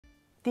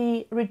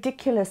the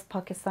ridiculous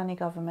Pakistani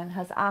government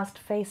has asked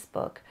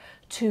Facebook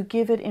to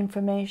give it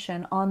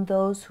information on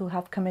those who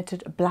have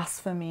committed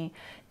blasphemy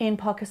in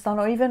Pakistan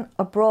or even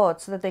abroad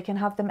so that they can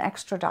have them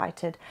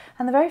extradited.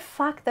 And the very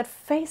fact that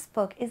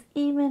Facebook is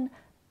even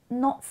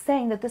not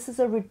saying that this is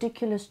a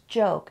ridiculous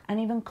joke and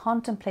even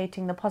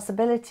contemplating the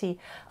possibility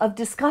of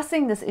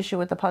discussing this issue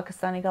with the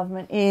Pakistani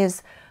government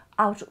is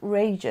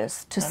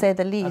outrageous, to say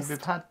the least. And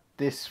we've had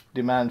this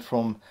demand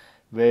from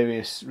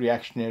various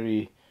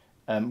reactionary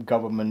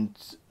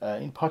governments,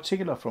 in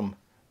particular from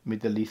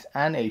Middle East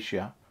and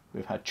Asia.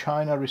 We've had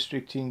China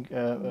restricting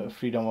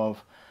freedom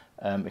of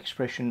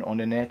expression on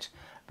the net.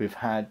 We've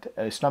had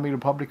Islamic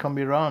Republic of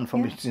Iran,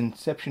 from its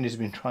inception, has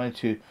been trying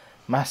to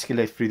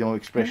masculate freedom of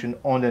expression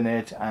on the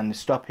net and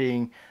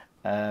stopping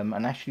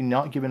and actually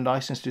not giving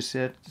license to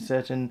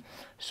certain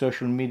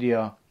social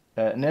media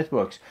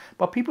networks.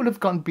 But people have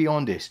gone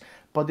beyond this.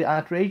 But the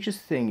outrageous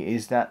thing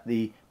is that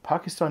the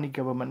Pakistani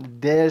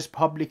government dares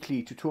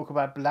publicly to talk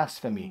about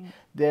blasphemy,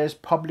 dares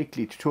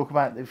publicly to talk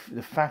about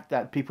the fact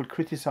that people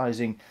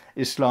criticizing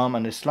Islam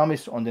and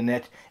Islamists on the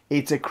net,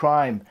 it's a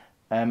crime,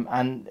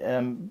 and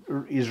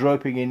is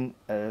roping in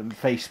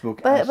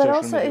Facebook and social media. But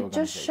also it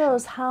just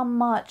shows how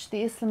much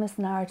the Islamist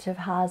narrative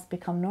has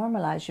become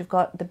normalized. You've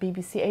got the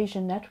BBC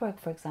Asian Network,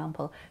 for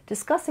example,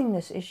 discussing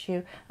this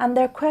issue, and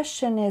their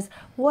question is,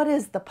 what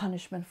is the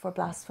punishment for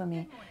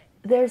blasphemy?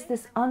 There's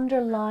this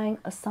underlying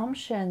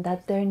assumption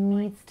that there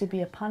needs to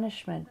be a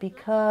punishment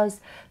because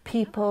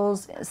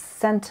people's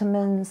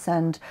sentiments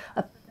and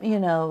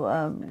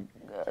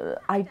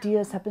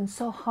ideas have been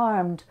so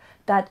harmed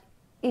that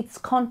it's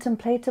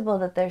contemplatable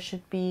that there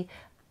should be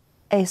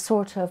a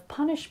sort of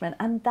punishment,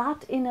 and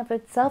that in of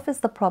itself is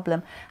the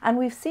problem. And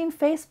we've seen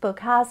Facebook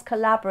has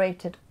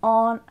collaborated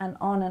on and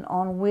on and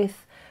on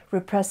with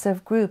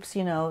repressive groups,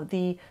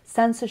 the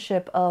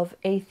censorship of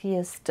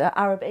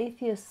Arab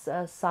atheist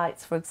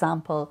sites, for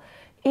example,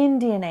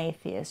 Indian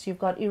atheists, you've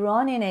got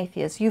Iranian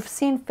atheists. You've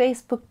seen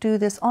Facebook do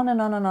this on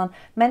and on and on.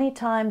 Many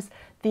times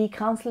the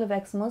Council of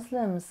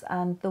Ex-Muslims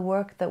and the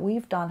work that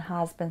we've done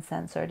has been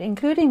censored,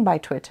 including by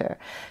Twitter.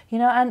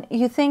 And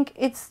you think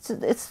it's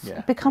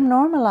become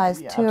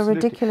normalized to a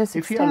ridiculous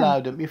extent.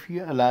 If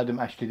you allow them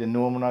actually to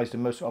normalize the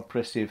most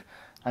oppressive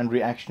and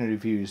reactionary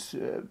views,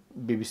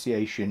 BBC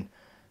Asian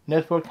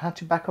Network had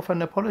to back off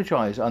and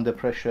apologize under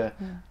pressure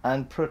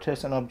and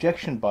protest and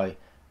objection by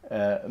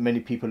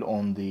many people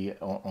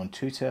on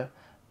Twitter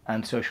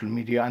and social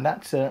media, and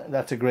that's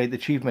a great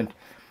achievement.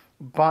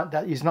 But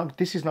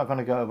this is not going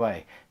to go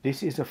away.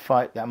 This is a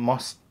fight that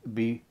must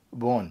be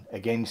won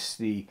against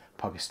the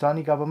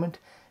Pakistani government,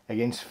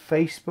 against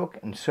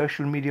Facebook and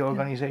social media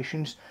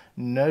organizations.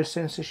 No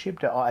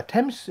censorship. There are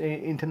attempts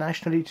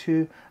internationally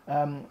to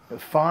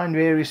find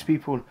various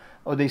people,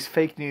 there's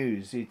fake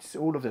news, it's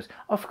all of this.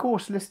 Of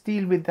course, let's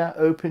deal with that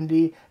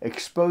openly,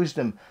 expose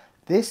them.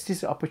 This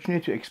is an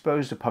opportunity to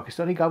expose the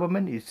Pakistani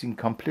government. It's in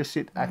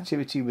complicit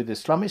activity with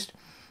Islamists.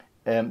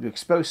 To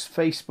expose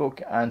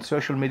Facebook and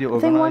social media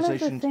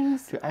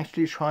organizations to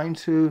actually trying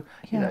to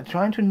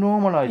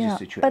normalize the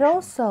situation. But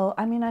also,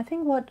 I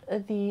think what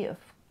the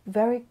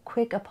very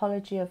quick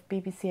apology of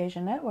BBC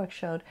Asian Network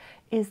showed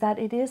is that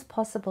it is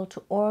possible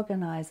to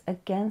organize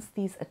against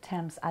these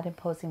attempts at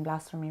imposing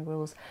blasphemy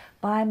rules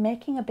by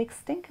making a big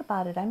stink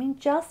about it.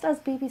 Just as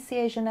BBC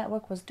Asian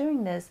Network was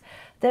doing this,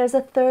 there's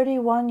a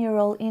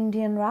 31-year-old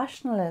Indian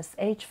rationalist,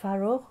 H.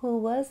 Farooq, who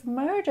was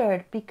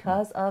murdered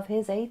because of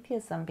his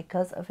atheism,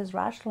 because of his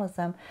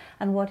rationalism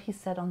and what he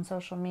said on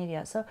social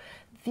media. So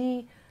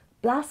the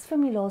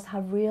blasphemy laws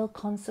have real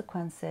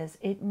consequences.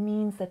 It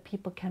means that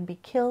people can be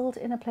killed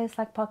in a place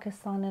like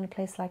Pakistan, in a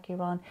place like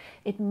Iran.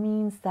 It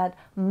means that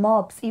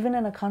mobs, even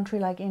in a country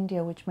like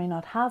India, which may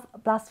not have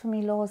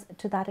blasphemy laws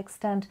to that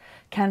extent,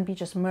 can be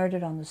just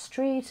murdered on the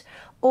street.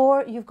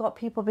 Or you've got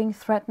people being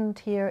threatened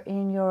here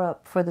in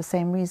Europe for the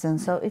same reason.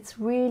 So it's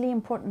really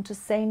important to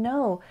say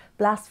no.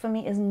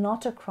 Blasphemy is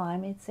not a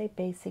crime, it's a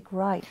basic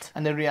right.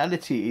 And the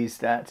reality is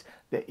that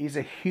there is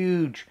a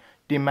huge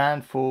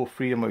demand for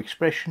freedom of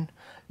expression.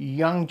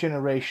 Young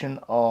generation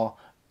are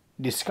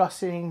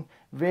discussing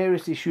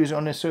various issues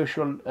on a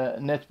social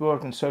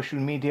network and social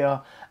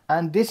media,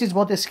 and this is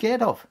what they're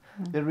scared of.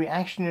 The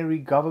reactionary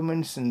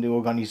governments and the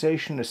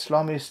organization,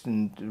 Islamists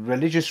and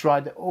religious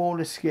right, they're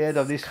all scared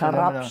of this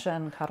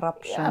corruption.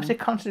 Yeah, they're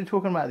constantly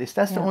talking about this.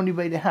 That's the only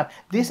way they have.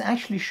 This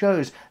actually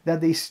shows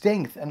that the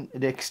strength and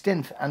the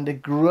extent and the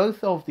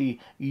growth of the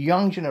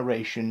young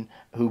generation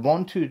who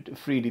want to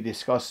freely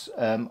discuss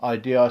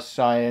ideas,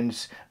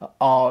 science,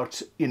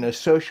 art,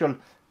 social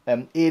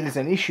ills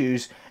and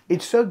issues.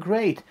 It's so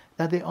great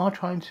that they are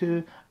trying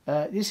to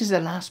this is the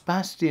last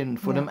bastion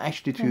for them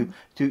actually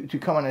to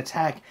come and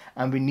attack,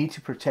 and we need to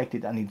protect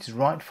it, and it's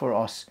right for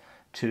us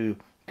to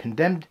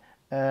condemn,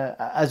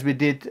 as we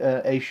did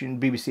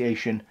BBC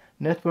Asian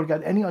Network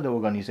and any other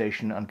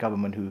organization and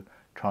government who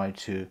tried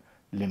to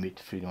limit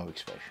freedom of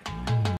expression.